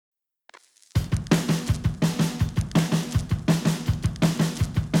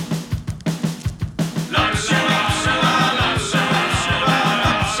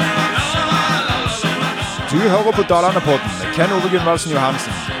hører på Dalane-podden med Ken Ove Gunvaldsen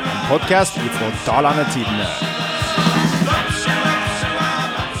Johansen, en podcast fra Dalane-tidene.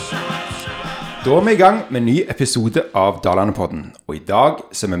 Da er vi i gang med en ny episode av Dalane-podden, og i dag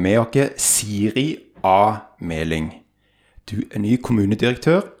så er vi med oss Siri A. Meling. Du er ny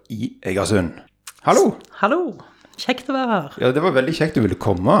kommunedirektør i Egersund. Hallo! Hallo! Kjekt å være her. Ja, det var veldig kjekt du ville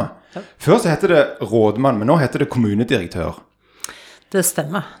komme. Ja. Før så heter det rådmann, men nå heter det kommunedirektør. Det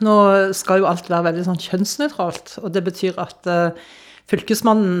stemmer. Nå skal jo alt være veldig sånn kjønnsnøytralt, og det betyr at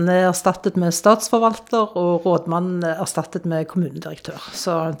fylkesmannen er erstattet med statsforvalter, og rådmannen er erstattet med kommunedirektør.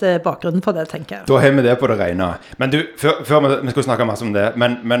 Så det er bakgrunnen for det, tenker jeg. Da har vi det på det rene. Men du, før vi skal snakke masse om det,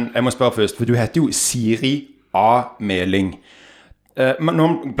 men jeg må spørre først, for du heter jo Siri A. Meling.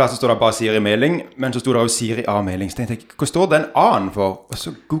 Noen plasser står det bare Siri Meling, men så står det jo Siri A. Meling. Så tenkte jeg, hva står den A-en for? Og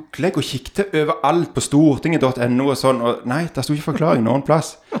så googler jeg og kikket overalt på stortinget.no og sånn, og nei, der stod ikke forklaring noen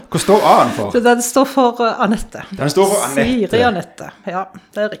plass. Hva står A-en for? Den står for Anette. Den står for Anette. Siri Anette, ja,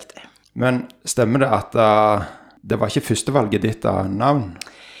 det er riktig. Men stemmer det at det var ikke førstevalget ditt av navn?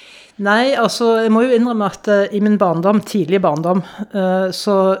 Nei, altså, jeg må jo innrømme at i min barndom, tidlige barndom,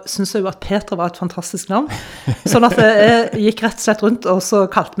 så synes jeg jo at Petra var et fantastisk navn. Sånn at jeg gikk rett og slett rundt og så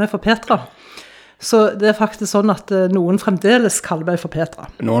kalte meg for Petra. Så det er faktisk sånn at noen fremdeles kaller meg for Petra.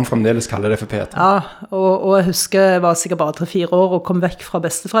 Noen fremdeles kaller det for Petra? Ja, og jeg husker jeg var sikkert bare 3-4 år og kom vekk fra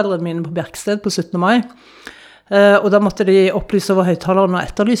besteforeldrene mine på Bjerksted på 17. mai. Og da måtte de opplyse over høyttaleren og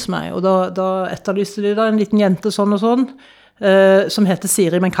etterlyse meg. Og da etterlyste de da en liten jente sånn og sånn, som heter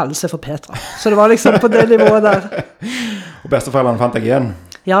Siri, men kaller seg for Petra. Så det var liksom på det nivået der. Og besteforeldrene fant deg igjen?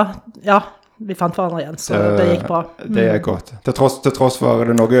 Ja, vi fant hverandre igjen, så det gikk bra. Det er godt. Til tross for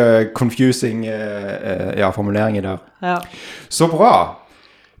det noe confusing formuleringer der. Ja. Så bra.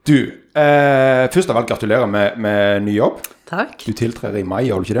 Du, først av alt gratulerer med ny jobb. Takk. Du tiltrer i mai,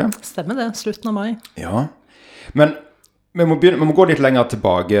 gjør du ikke det? Stemmer det, slutten av mai. Ja, men vi må gå litt lenger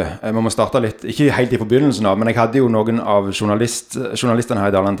tilbake. Vi må starte litt, ikke helt i forbindelsen av, men jeg hadde jo noen av journalistene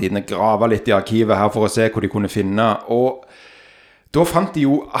her i Dalane-tidene grave litt i arkivet her for å se hva de kunne finne, og da fant de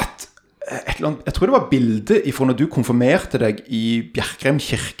jo at jeg tror det var bildet fra når du konfirmerte deg i Bjerkreim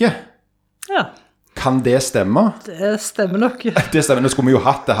kirke. Ja. Kan det stemme? Det stemmer nok. Det stemmer, nå skulle vi jo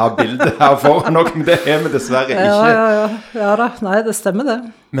hatt det her bildet her foran nok, men det er vi dessverre ikke. Ja da, nei, det stemmer det.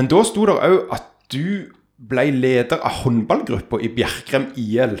 Men da sto det jo at du ble leder av håndballgruppa i Bjerkreim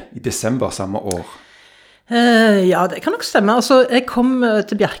IL i desember samme år. Ja, det kan nok stemme. Altså, jeg kom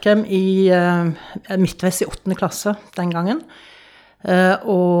til Bjerkreim i midtveis i 8. klasse den gangen.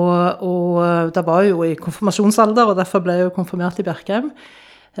 Og da var jeg jo i konfirmasjonsalder, og derfor ble jeg jo konfirmert i Bjerkreim.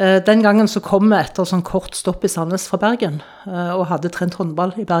 Den gangen så kom jeg etter sånn kort stopp i Sandnes fra Bergen, og hadde trent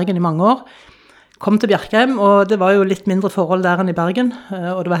håndball i Bergen i mange år. Kom til Bjerkreim, og det var jo litt mindre forhold der enn i Bergen,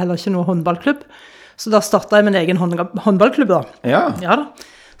 og det var heller ikke noe håndballklubb. Så da startet jeg min egen håndballklubb da. Ja. Ja da.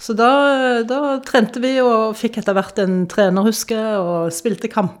 Så da trente vi og fikk etter hvert en trenerhuske og spilte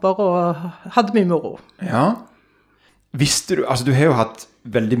kamper og hadde mye moro. Ja. Visste du, altså du har jo hatt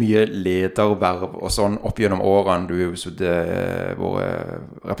veldig mye lederverv og sånn opp gjennom årene. Du har jo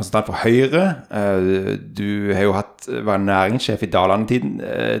vært representant for Høyre. Du har jo vært næringssjef i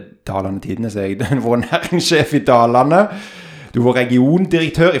Dalane-tidene, sier jeg. Du har vært næringssjef i Dalane. Du var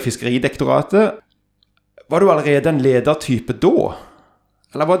regiondirektør i Fiskeridirektoratet. Var du allerede en ledertype da?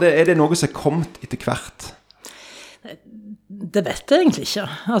 Eller er det noe som er kommet etter hvert? Det vet jeg egentlig ikke.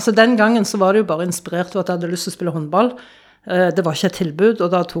 Altså den gangen så var det jo bare inspirert av at jeg hadde lyst til å spille håndball. Det var ikke et tilbud, og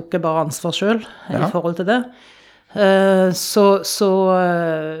da tok jeg bare ansvar selv i forhold til det. Så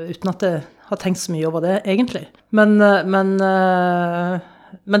uten at jeg har tenkt så mye over det egentlig. Men det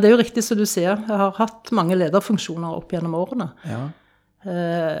er jo riktig som du sier. Jeg har hatt mange lederfunksjoner opp gjennom årene. Ja.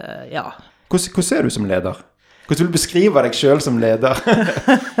 Ja. Hvordan ser du som leder? Hvordan vil du beskrive deg selv som leder?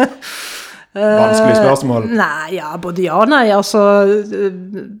 Vanskelig spørsmål. Nei, ja, både ja og nei. Altså,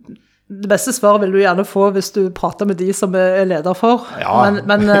 det beste svaret vil du gjerne få hvis du prater med de som er leder for. Ja.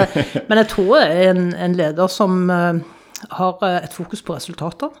 Men jeg tror jeg er en leder som har et fokus på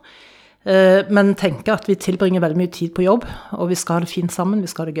resultater. Men tenker at vi tilbringer veldig mye tid på jobb, og vi skal ha det fint sammen, vi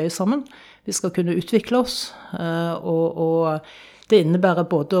skal ha det gøy sammen. Vi skal kunne utvikle oss, og det innebærer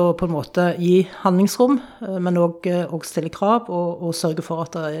både å på en måte gi handlingsrom, men også stille krav og sørge for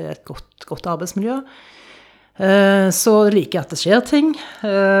at det er et godt arbeidsmiljø. Så liker jeg at det skjer ting,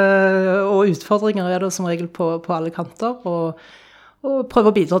 og utfordringer er det som regel på alle kanter, og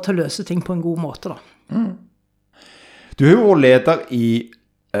prøve å bidra til å løse ting på en god måte da. Mm. Du har jo vært leder jeg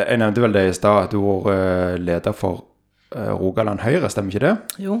nevnte vel det i sted, at du har vært leder for Rogaland Høyre, stemmer ikke det?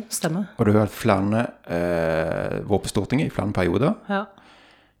 Jo, stemmer. Og du har hatt flere vært på Stortinget i flere perioder. Ja.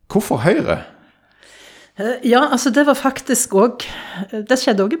 Hvorfor Høyre? Ja, altså det var faktisk også, det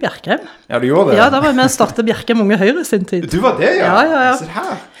skjedde også i Bjerkreim. Ja, du gjorde det? Ja, da var jeg med å starte Bjerkreim Unge Høyre i sin tid. Du var det, ja? Ja. Se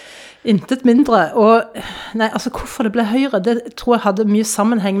her. Intet mindre. Og nei, altså hvorfor det ble Høyre, det tror jeg hadde mye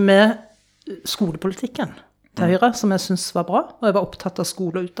sammenheng med skolepolitikken til Høyre, som jeg synes var bra, og jeg var opptatt av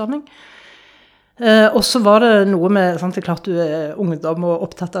skole og utdanning. Og så var det noe med, sant, det er klart du er ungdom og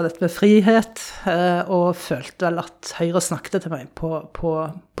opptatt av dette med frihet, og følte vel at Høyre snakket til meg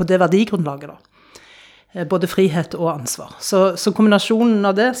på det verdigrunnlaget da. Både frihet og ansvar. Så kombinasjonen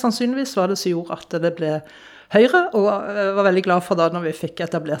av det sannsynligvis var det som gjorde at det ble Høyre, og jeg var veldig glad for da når vi fikk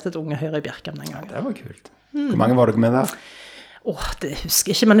etablert et Unge Høyre i Bjerkreim den gangen. Det var kult. Hvor mange var dere med der? Det husker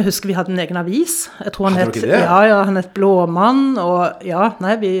jeg ikke, men jeg husker vi hadde en egen avis. Jeg tror Hadde dere det? Ja, han het Blåmann, og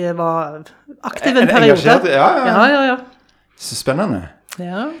vi var aktive en periode. Engasjert, Ja. Så spennende.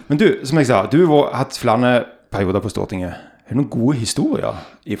 Ja. Men du, som jeg sa, du har hatt flere perioder på Stortinget. Har du noen gode historier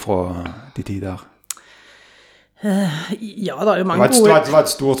fra de tider? Ja, det jo mange gode... Det var et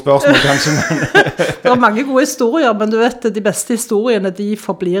stort spørsmål, kanskje, men... Det var mange gode historier, men du vet, de beste historiene, de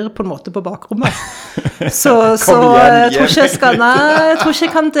forblir på en måte på bakrommet. Så jeg tror ikke jeg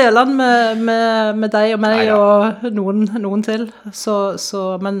kan dele den med deg og meg og noen til.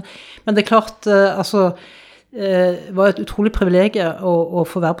 Men det klart, det var et utrolig privilegium å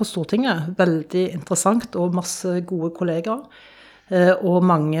få være på Stortinget. Veldig interessant og masse gode kollegaer. Og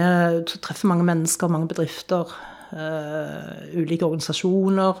treffer mange mennesker, mange bedrifter, ulike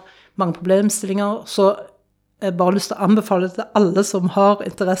organisasjoner, mange problemstillinger. Så jeg bare lyst til å anbefale til alle som har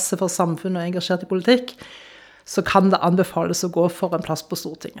interesse for samfunnet og engasjert i politikk, så kan det anbefales å gå for en plass på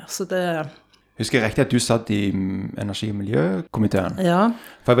Stortinget. Så det... Husker jeg riktig at du satt i Energi- og miljøkomiteen? Ja.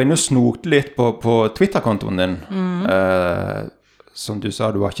 For jeg var inne og snokte litt på Twitter-kontoen din. Som du sa,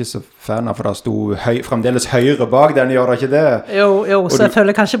 du var ikke så fan av, for det sto fremdeles Høyre bak den, gjør det ikke det? Jo, så jeg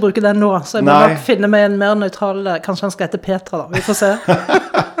føler jeg kan ikke bruke den nå, så jeg må nok finne meg en mer nøytral, kanskje han skal hete Petra da, vi får se.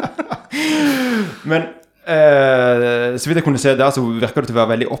 Men, så vidt jeg kunne se der, så virker du til å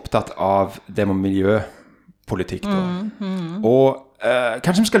være veldig opptatt av det med miljøpolitikk da. Og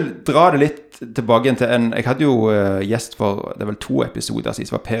kanskje vi skal dra det litt tilbake igjen til jeg hadde jo gjest for, det var vel 2 episoder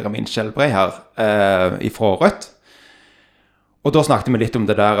siden, så var Per Emil Skjelbrei her, fra Rødt. Og da snakket vi litt om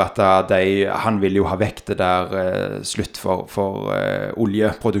det der at han ville jo ha vekk det der slutt for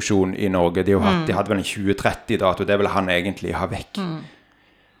oljeproduksjon i Norge. De hadde vel en 2030-dato, det ville han egentlig ha vekk.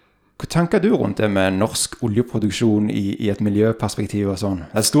 Hva tenker du rundt det med norsk oljeproduksjon i et miljøperspektiv og sånn?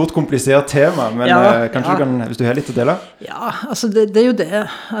 Det er et stort, komplisert tema, men kanskje du kan, hvis du har litt å dele? Ja, altså det er jo det.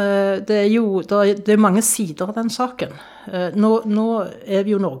 Det er mange sider av den saken. Nå er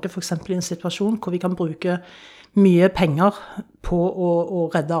vi jo Norge for eksempel i en situasjon hvor vi kan bruke mye penger på å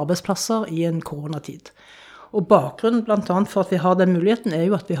redde arbeidsplasser i en koronatid. Og bakgrunnen blant annet for at vi har den muligheten er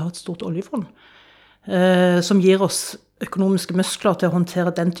jo at vi har et stort oljefond som gir oss økonomiske muskler til å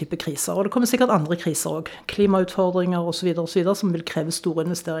håndtere den type kriser. Og det kommer sikkert andre kriser også, klimautfordringer og så videre, som vil kreve store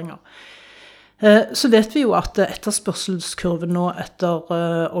investeringer. Så vet vi jo at etterspørselskurven nå etter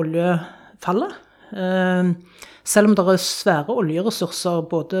oljefallet, selv om det er svære oljeressurser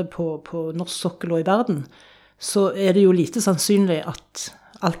både på norsk sokkel og i verden, så er det jo lite sannsynlig at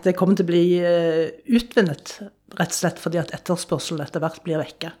alt det kommer til å bli utvinnet, rett og slett fordi at etterspørselen etter hvert blir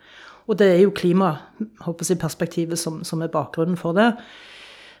vekke. Og det er jo perspektivet som er bakgrunnen for det.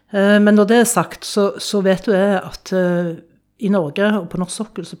 Men når det er sagt, så vet du at i Norge og på norsk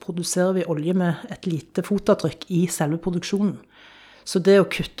sokkel så produserer vi olje med et lite fotavtrykk i selve produksjonen. Så det å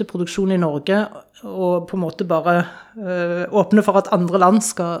kutte produksjon i Norge og på en måte bare åpne for at andre land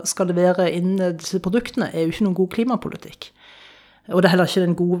skal levere inn disse produktene, er jo ikke noen god klimapolitikk. Og det er heller ikke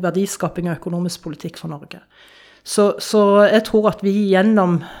en god verdiskaping og økonomisk politikk for Norge. Så jeg tror at vi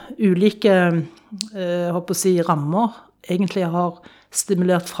gjennom ulike rammer egentlig har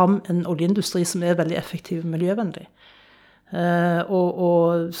stimulert fram en oljeindustri som er veldig effektiv og miljøvennlig.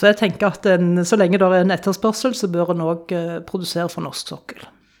 Så jeg tenker at så lenge det er en etterspørsel, så bør en også produsere for norsk sokkel.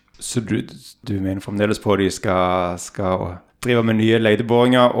 Så du mener fremdeles på at de skal drive med nye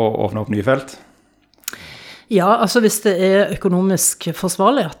leideboringer og åpne opp nye felt? Ja, altså hvis det er økonomisk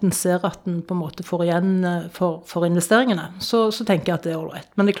forsvarlig, at en ser at en på en måte får igjen for investeringene, så tenker jeg at det er all right.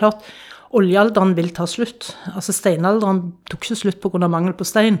 Men det er klart, oljealderen vil ta slutt. Altså steinalderen tok ikke slutt på grunn av mangel på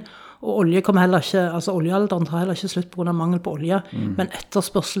stein, og oljealderen tar heller ikke slutt på grunn av mangel på olje, men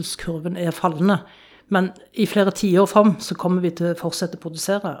etterspørselskurven er fallende. Men i flere tiår frem så kommer vi til å fortsette å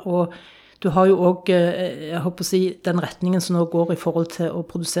produsere, og du har jo også, den retningen som nå går i forhold til å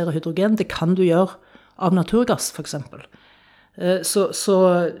produsere hydrogen, det kan du gjøre av naturgass for eksempel. Så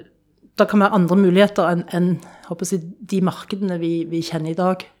det kan være andre muligheter enn håper jeg, de markedene vi kjenner i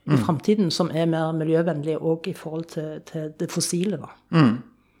dag i fremtiden, som mer miljøvennlige også i forhold til det fossile. Da.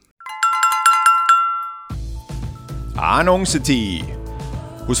 Annonsetid!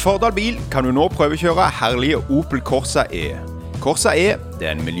 Hos Fordal Bil kan du nå prøvekjøre herlige Opel Corsa E. Corsa E det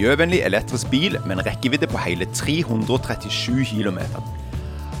en miljøvennlig elektrisk bil med en rekkevidde på hele 337 km.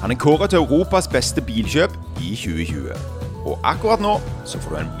 Han kåret til Europas beste bilkjøp i 2020. Og akkurat nå så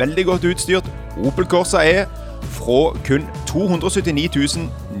får du en veldig godt utstyrt Opel Corsa E fra kun 279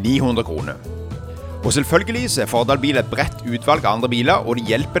 900 kroner. Og selvfølgelig så Fordal Bil et bredt utvalg av andre biler, og det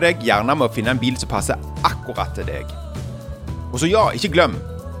hjelper deg gjerne med å finne en bil som passer akkurat til deg. Og så ja, ikke glem,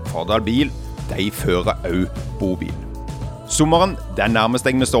 Fordal Bil, de fører også bobil. Sommeren, den nærmest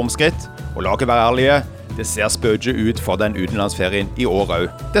deg med stormskritt, og la ikke være ærlige, det ser spødje ut for den utenlandsferien i år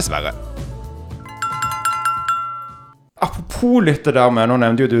også, dessverre. Apropos litt det der med, nå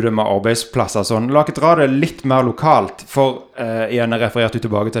nevnte jo du det med arbeidsplasser sånn, la ikke dra det litt mer lokalt, for igjen refererte du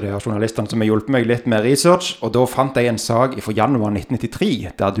tilbake til de her journalistene som har hjulpet meg litt med research, og da fant jeg en sag fra januar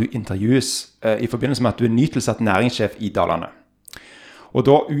 1993, der du intervjues i forbindelse med at du er nytilsatt næringssjef i Dalane. Og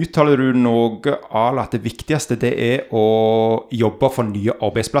da uttaler du noe av at det viktigste det er å jobbe for nye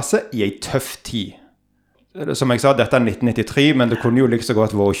arbeidsplasser i en tøff tid. Som jeg sa, dette er 1993, men det kunne jo like så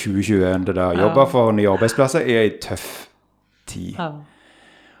godt vært 2021 det der. Jobbe for nye arbeidsplasser i en tøff tid. Ja.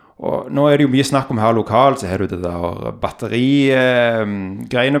 Og nå er det jo mye snakk om her lokalt, så har du det der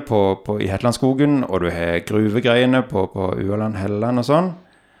batterigreiene i Hetlandskogen, og du har gruvegreiene på Ualand, Helland og sånn.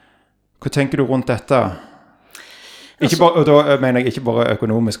 Hva tenker du rundt dette? Ikke bare, og da mener jeg ikke bare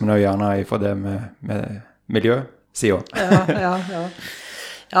økonomisk, men også gjerne for det med miljøsiden.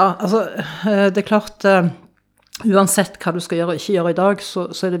 Ja, altså, det er klart, uansett hva du skal gjøre og ikke gjøre i dag, så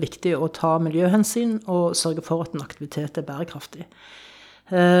er det viktig å ta miljøhensyn og sørge for at en aktivitet er bærekraftig.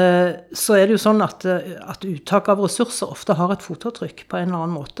 Så er det jo sånn at uttak av ressurser ofte har et fotavtrykk på en eller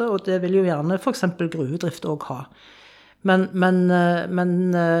annen måte, og det vil jo gjerne for eksempel gruvedrift også ha. Men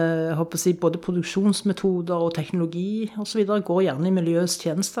jeg håper å si, både produksjonsmetoder og teknologi og så videre går gjerne i miljøets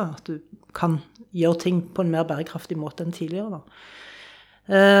tjeneste, at du kan gjøre ting på en mer bærekraftig måte enn tidligere.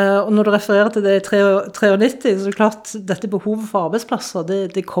 Og når du refererer til det i 93, så er det klart, dette behovet for arbeidsplasser,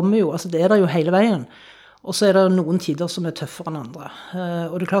 det kommer jo, altså det er der jo hele veien. Og så er det noen tider som er tøffere enn andre.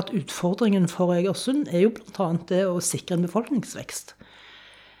 Og det er klart, utfordringen for Egersund er jo blant annet det å sikre en befolkningsvekst.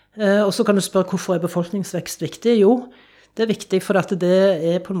 Og så kan du spørre, hvorfor er befolkningsvekst viktig? Jo, det er viktig for at det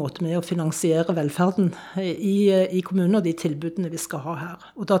er på en måte med å finansiere velferden i kommunen og de tilbudene vi skal ha her.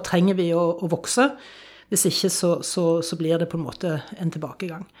 Og da trenger vi å vokse. Hvis ikke så blir det på en måte en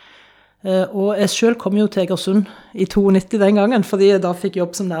tilbakegang. Og jeg selv kom jo til Egersund i 92 den gangen, fordi jeg da fikk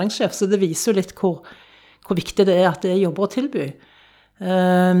jobb som næringssjef, så det viser jo litt hvor viktig det er at det er jobber å tilby.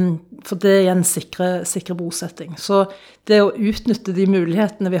 For det er en sikre bosetting. Så det å utnytte de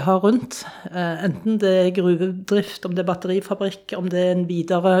mulighetene vi har rundt, enten det er gruvedrift, om det er batterifabrikk, om det er en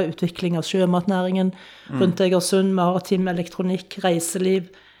videre utvikling av sjømatnæringen rundt Egersund, maritim elektronikk, reiseliv,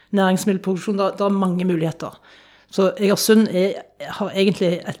 næringsmiddelproduksjon, det er mange muligheter. Så Egersund har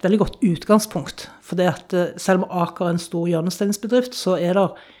egentlig et veldig godt utgangspunkt, for det at selv om Aker er en stor hjørnesteinsbedrift, så er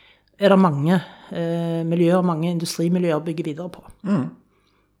det mange miljøer, mange industrimiljøer å bygge videre på.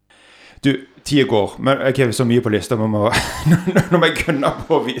 Du, tiden går, men jeg har så mye på lista, nå må jeg kunne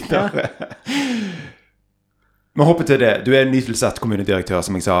på videre. Men hopper til det, du er nytilsatt kommunedirektør,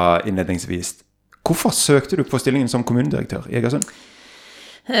 som jeg sa innledningsvis. Hvorfor søkte du på stillingen som kommunedirektør i Egersund?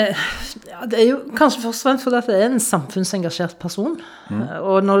 Det er jo kanskje først og fremst fordi det er en samfunnsengasjert person,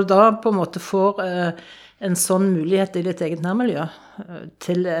 og når du da på en måte får en sånn mulighet i ditt eget nærmiljø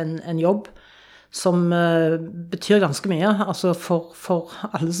til en jobb som betyr ganske mye, altså for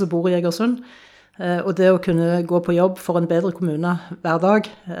alle som bor i Egersund, og det å kunne gå på jobb for en bedre kommune hver dag,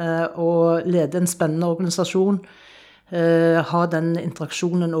 og lede en spennende organisasjon, ha den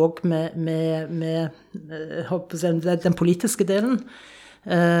interaksjonen også med den politiske delen,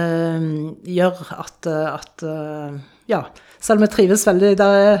 gjør at selv om jeg trives veldig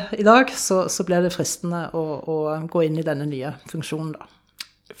der i dag, så blir det fristende å gå inn i denne nye funksjonen da.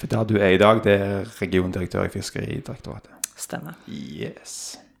 For der du er i dag, det er regiondirektør i Fiskeridirektoratet. Stemmer.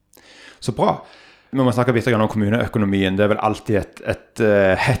 Yes. Så bra. Vi må snakke litt om kommuneøkonomien. Det er vel alltid et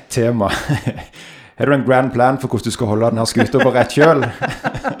hett tema. Har du en grand plan for hvordan du skal holde denne skuta på rett kjøl?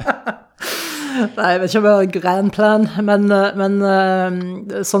 Nei, jeg vet ikke om jeg har en grand plan, men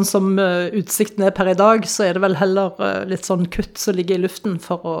sånn som utsikten er per i dag, så er det vel heller litt sånn kutt som ligger i luften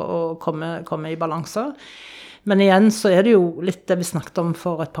for å komme i balanse. Men igjen så er det jo litt det vi snakket om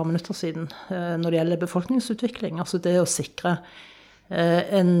for et par minutter siden når det gjelder befolkningsutvikling, altså det å sikre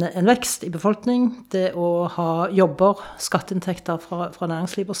en vekst i befolkning, det å ha jobber, skatteinntekter fra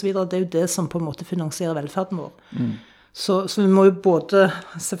næringsliv og så videre, det er jo det som på en måte finansierer velferden vår. Så vi må jo både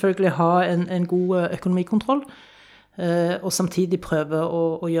selvfølgelig ha en god økonomikontroll, og samtidig prøve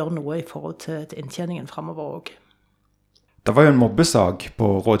å gjøre noe i forhold til inntjeningen fremover også. Det var jo en mobbesag på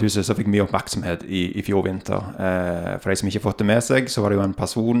rådhuset som fikk mye oppmerksomhet i fjor vinter. For de som ikke har fått det med seg, så var det jo en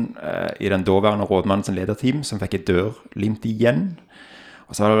person i den daværende rådmannens lederteam som fikk en dør limt igjen.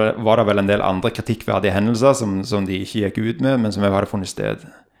 Og så var det vel en del andre kritikkverdige hendelser som de ikke gikk ut med, men som hadde funnet sted.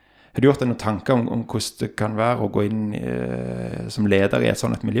 Har du gjort deg noen tanker om hvordan det kan være å gå inn som leder i et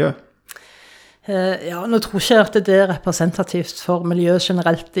sånt miljø? Ja, nå tror ikke jeg at det er representativt for miljøet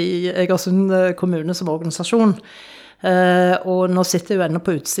generelt i Egersund kommune som organisasjon. Og nå sitter jeg jo ennå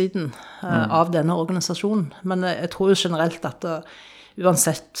på utsiden av denne organisasjonen, men jeg tror jo generelt at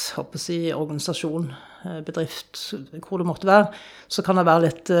uansett, håper jeg, organisasjon, bedrift, hvor det måtte være, så kan det være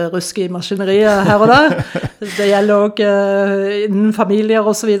litt rusk i maskineriet her og der. Det gjelder også innen familier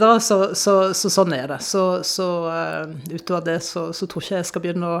og så videre, så sånn er det. Så utover det så tror ikke jeg skal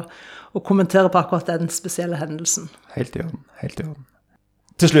begynne å kommentere på akkurat den spesielle hendelsen. Helt i orden.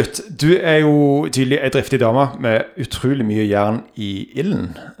 Til slutt, du er jo tydelig en driftig dame med utrolig mye jern i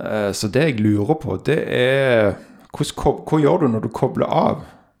ilden. Så det jeg lurer på, det er hva gjør du når du kobler av?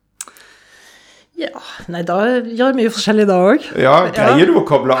 Ja, nei, da gjør jeg mye forskjellig da også. Ja, greier du å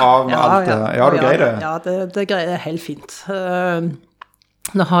koble av med alt det? Ja, du greier det? Ja, det greier jeg helt fint.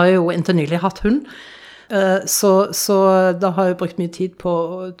 Nå har jeg jo inntil nylig hatt hund, så da har jeg brukt mye tid på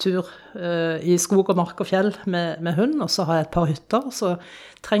tur i skog og mark og fjell med hund, og så har jeg et par hytter, så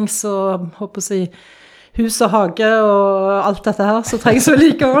trengs å, håper jeg, hus og hage og alt dette her, så trengs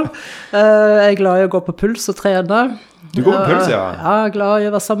vedlikehold. Jeg er glad i å gå på puls og trene. Du går på puls, ja? Ja, jeg er glad i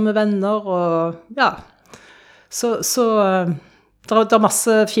å være sammen med venner, og ja, så det er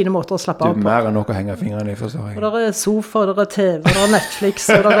masse fine måter å slappe av på. Du er mer enn nok å henge fingrene i, forstår jeg. Og det er sofa, det er TV, det er Netflix,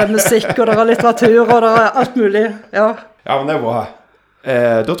 og det er musikk, og det er litteratur, og det er alt mulig, ja. Ja, men det er bra.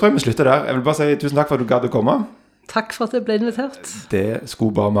 Da tror jeg vi slutter der. Jeg vil bare si tusen takk for at du gadd å komme. Takk for at jeg ble invitert. Det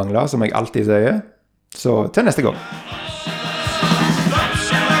skulle bare mangle, som jeg alltid sier. Så til neste gang.